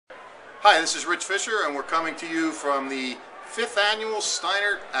Hi, this is Rich Fisher, and we're coming to you from the 5th Annual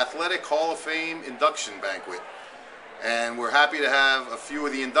Steinert Athletic Hall of Fame Induction Banquet. And we're happy to have a few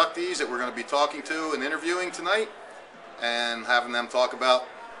of the inductees that we're going to be talking to and interviewing tonight, and having them talk about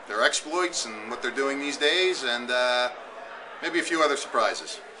their exploits and what they're doing these days, and maybe a few other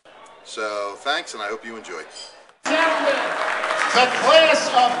surprises. So thanks, and I hope you enjoy. Gentlemen, the class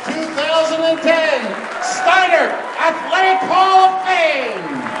of 2010 Steinert Athletic Hall of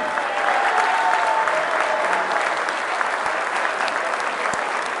Fame.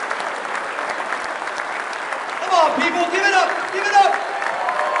 Come on, people, give it up, give it up,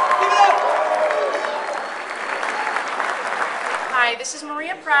 give it up. Hi, this is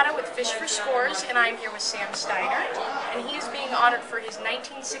Maria Prada with Fish for Scores, and I'm here with Sam Steinert, and he is being honored for his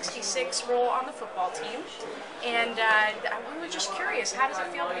 1966 role on the football team. And we were just curious, how does it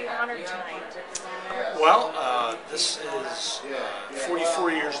feel to be honored tonight? Well, this is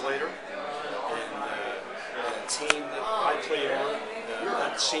 44 years later, and the team that I played on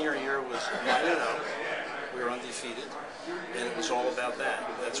that senior year was 9-0. We were undefeated, and it was all about that.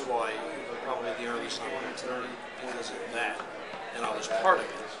 That's why probably the earliest opportunity, because of that, and I was part of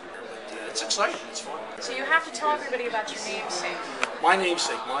it. But it's exciting, it's fun. So you have to tell everybody about your namesake. My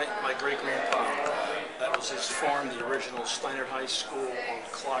namesake, my great-grandpa, that was his farm, the original Steinert High School on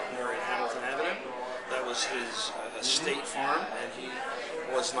Clockner and Hamilton Avenue. That was his estate farm, and he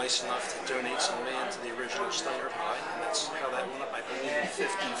was nice enough to donate some land to the original Steinert High, and that's how that went up, I believe, in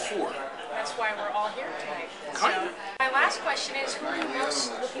 '54. That's why we're all here tonight. Kind of. My last question is, who are you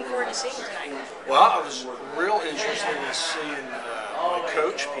most looking forward to seeing tonight? Well, I was real interested in seeing my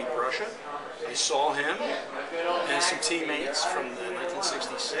coach, Pete Brusha. I saw him and some teammates from the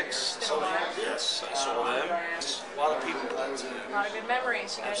 1966. So, yes, I saw them. A lot of people. A lot of good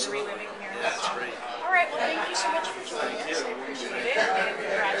memories you guys are reliving here. Yeah, that's great. All right, well, thank you so much for joining us. I appreciate it, and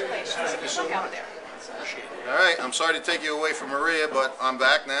congratulations. Good luck out there. All right, I'm sorry to take you away from Maria, but I'm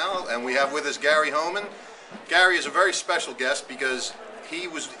back now, and we have with us Gary Homan. Gary is a very special guest because he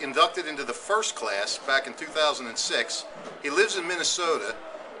was inducted into the first class back in 2006. He lives in Minnesota,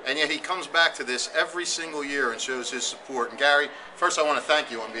 and yet he comes back to this every single year and shows his support. And Gary, first I want to thank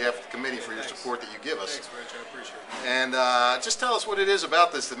you on behalf of the committee for your support that you give us. Thanks, Rich. I appreciate it. And just tell us what it is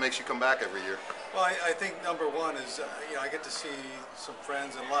about this that makes you come back every year. Well, I think number one is, I get to see some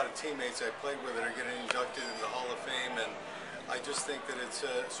friends and a lot of teammates I played with that are getting inducted into the Hall of Fame, and I just think that it's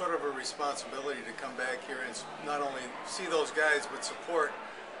sort of a responsibility to come back here and not only see those guys, but support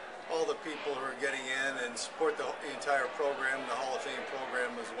all the people who are getting in and support the entire program, the Hall of Fame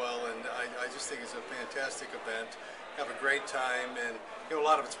program as well. And I just think it's a fantastic event. Have a great time, and a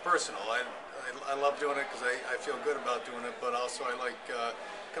lot of it's personal. I love doing it because I feel good about doing it, but also I like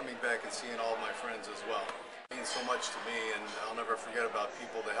coming back and seeing all my friends as well. It means so much to me, and I'll never forget about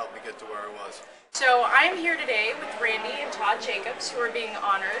people that helped me get to where I was. So I'm here today with Randy and Todd Jacobs, who are being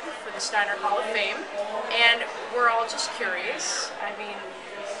honored for the Steinert Hall of Fame, and we're all just curious. I mean,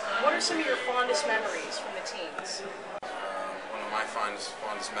 what are some of your fondest memories from the teams? One of my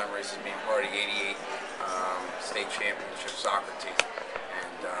fondest memories is being part of the '88 state championship soccer team,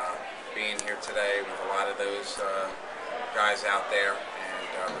 and being here today with a lot of those guys out there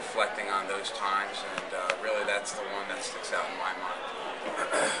and reflecting on those times, and really that's the one that sticks out in my mind.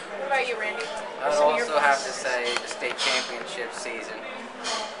 What about you, Randy? I would also have to say the state championship season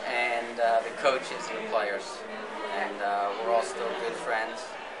and the coaches and the players, and we're all still good friends,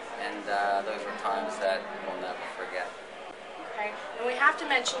 and those were times that we'll never forget. Okay, and we have to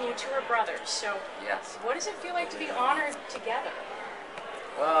mention you two are brothers, so yes. What does it feel like to be honored together?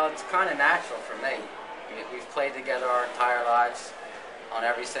 Well, it's kind of natural for me. We've played together our entire lives on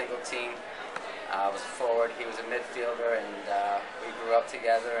every single team. I was a forward, he was a midfielder, and we grew up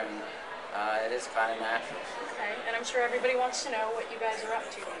together, and it is kind of natural. Okay, and I'm sure everybody wants to know what you guys are up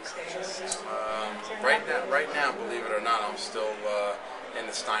to these days. Right now, believe it or not, I'm still in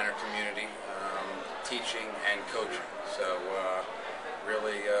the Steinert community, teaching and coaching. So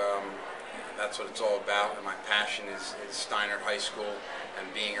really, that's what it's all about. And my passion is Steinert High School and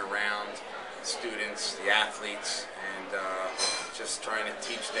being around the students, the athletes, and just trying to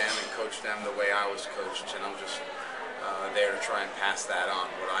teach them and coach them the way I was coached. And I'm just there to try and pass that on,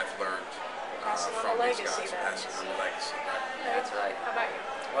 what I've learned from these guys. Passing on the legacy. Right? That's right. How about you?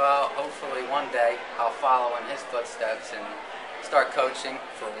 Well, hopefully one day I'll follow in his footsteps and start coaching.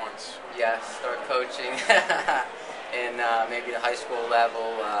 For once. Yes, start coaching in maybe the high school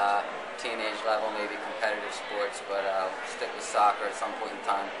level, teenage level, maybe competitive sports, but I'll stick with soccer at some point in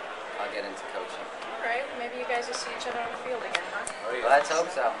time. I'll get into coaching. All right, well, maybe you guys will see each other on the field again, huh? Oh, yeah. Let's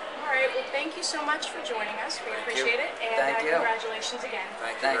hope so. All right, well, thank you so much for joining us. We appreciate it, and Thank you. congratulations again.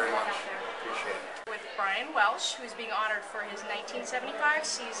 Thank you Thank very you. much. Appreciate it. With Brian Welsh, who's being honored for his 1975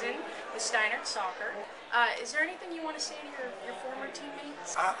 season with Steinert Soccer. Is there anything you want to say to your former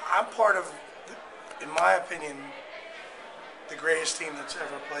teammates? I'm part of, in my opinion, the greatest team that's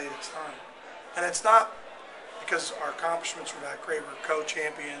ever played its time. And it's not because our accomplishments were that great. We're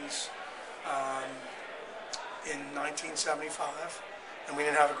co-champions in 1975, and we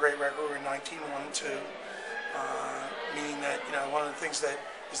didn't have a great record. We were 19-1-2, meaning that, you know, one of the things that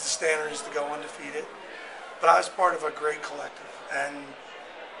is the standard is to go undefeated. But I was part of a great collective, and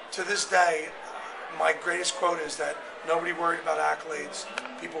to this day, my greatest quote is that nobody worried about accolades.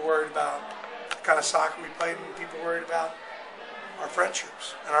 People worried about the kind of soccer we played, and people worried about our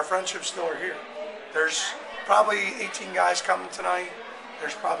friendships, and our friendships still are here. There's probably 18 guys coming tonight.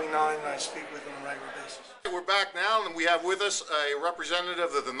 There's probably 9 that I speak with on a regular basis. We're back now, and we have with us a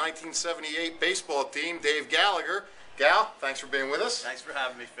representative of the 1978 baseball team, Dave Gallagher. Gal, thanks for being with us. Thanks for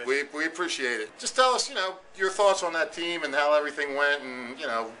having me, Fish. We appreciate it. Just tell us, you know, your thoughts on that team and how everything went, and you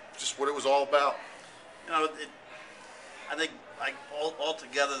know, just what it was all about. You know, I think like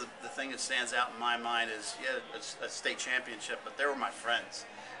altogether, the thing that stands out in my mind is, yeah, it's a state championship, but they were my friends.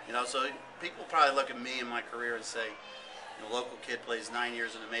 You know, so people probably look at me and my career and say, you know, local kid plays 9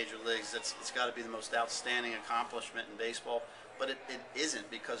 years in the major leagues. It's got to be the most outstanding accomplishment in baseball, but it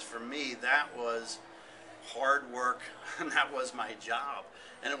isn't, because for me that was hard work, and that was my job,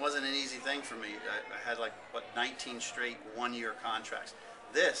 and it wasn't an easy thing for me. I had like 19 straight one-year contracts.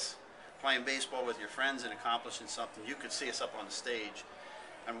 This, playing baseball with your friends and accomplishing something, you could see us up on the stage,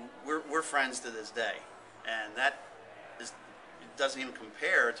 and we're friends to this day, and that doesn't even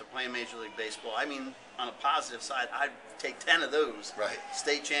compare to playing Major League Baseball. I mean, on a positive side, I'd take 10 of those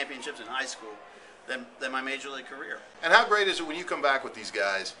state championships in high school than my Major League career. And how great is it when you come back with these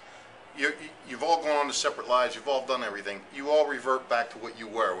guys? You've all gone on to separate lives. You've all done everything. You all revert back to what you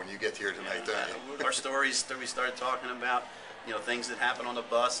were when you get here tonight, don't you? Our stories that we started talking about, you know, things that happened on the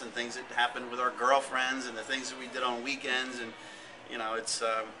bus and things that happened with our girlfriends and the things that we did on weekends, and you know,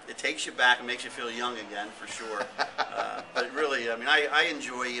 it takes you back and makes you feel young again, for sure. But it really, I mean, I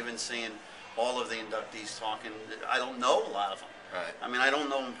enjoy even seeing all of the inductees talking. I don't know a lot of them. Right. I mean, I don't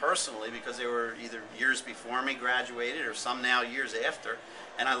know them personally because they were either years before me graduated or some now years after,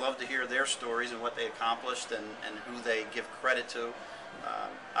 and I love to hear their stories and what they accomplished and who they give credit to.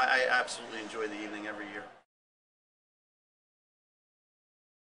 I absolutely enjoy the evening every year.